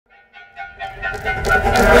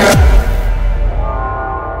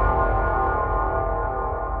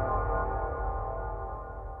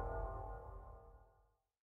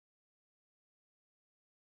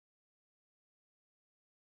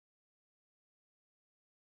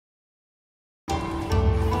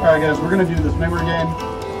Alright guys, we're going to do this memory game,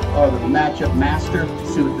 the matchup master,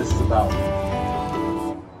 see what this is about.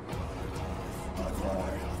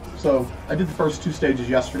 So, I did the first 2 stages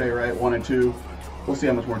yesterday, right? 1 and 2. We'll see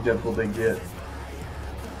how much more difficult they get.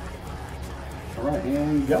 Alright,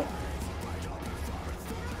 and go.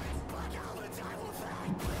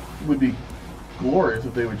 It would be glorious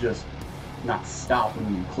if they would just not stop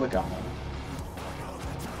when you click on them.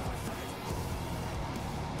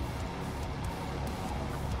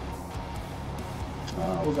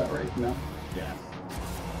 Was that right? No? Yeah.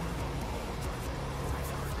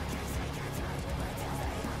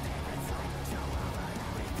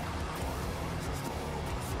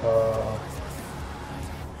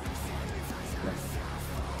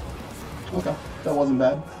 Okay, that wasn't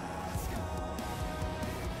bad.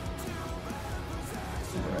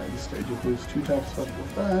 Alright, this stage includes 2 types of special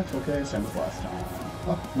effects. Okay, same as last time.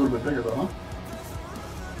 Oh, a little bit bigger though, huh?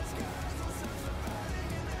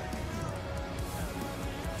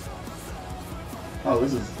 Oh,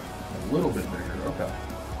 this is a little bit bigger. Okay.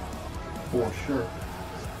 For sure.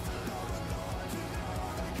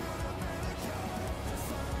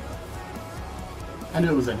 I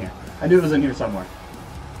knew it was in here. I knew it was in here somewhere.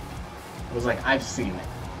 I was like, I've seen it.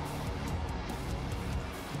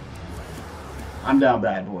 I'm down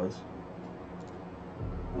bad, boys.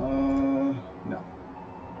 No.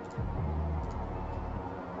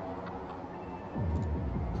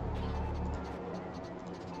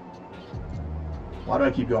 Why do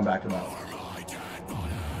I keep going back to that?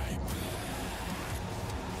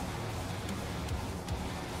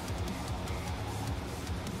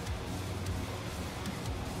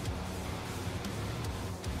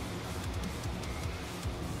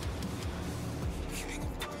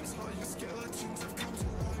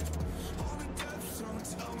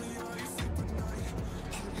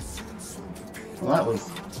 Well,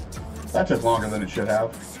 that took longer than it should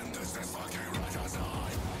have.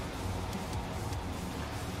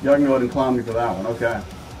 Y'all can go ahead and clown me for that one, okay.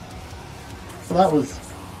 So that was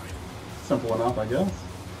simple enough, I guess.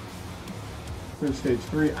 Here's stage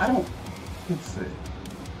 3. Let's see.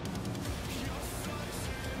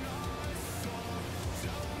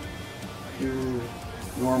 Here,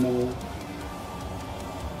 normal.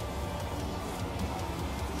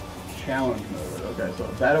 Challenge mode. Okay, so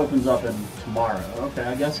that opens up in tomorrow. Okay,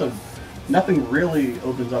 I guess so. Nothing really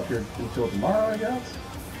opens up here until tomorrow, I guess.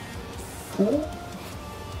 Cool.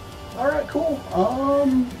 Alright, cool.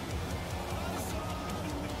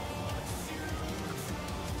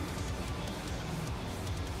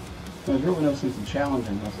 There's really no sense in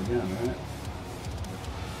challenging this again, right?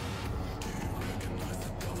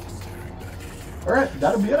 Alright,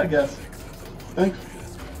 that'll be it, I guess. Thanks.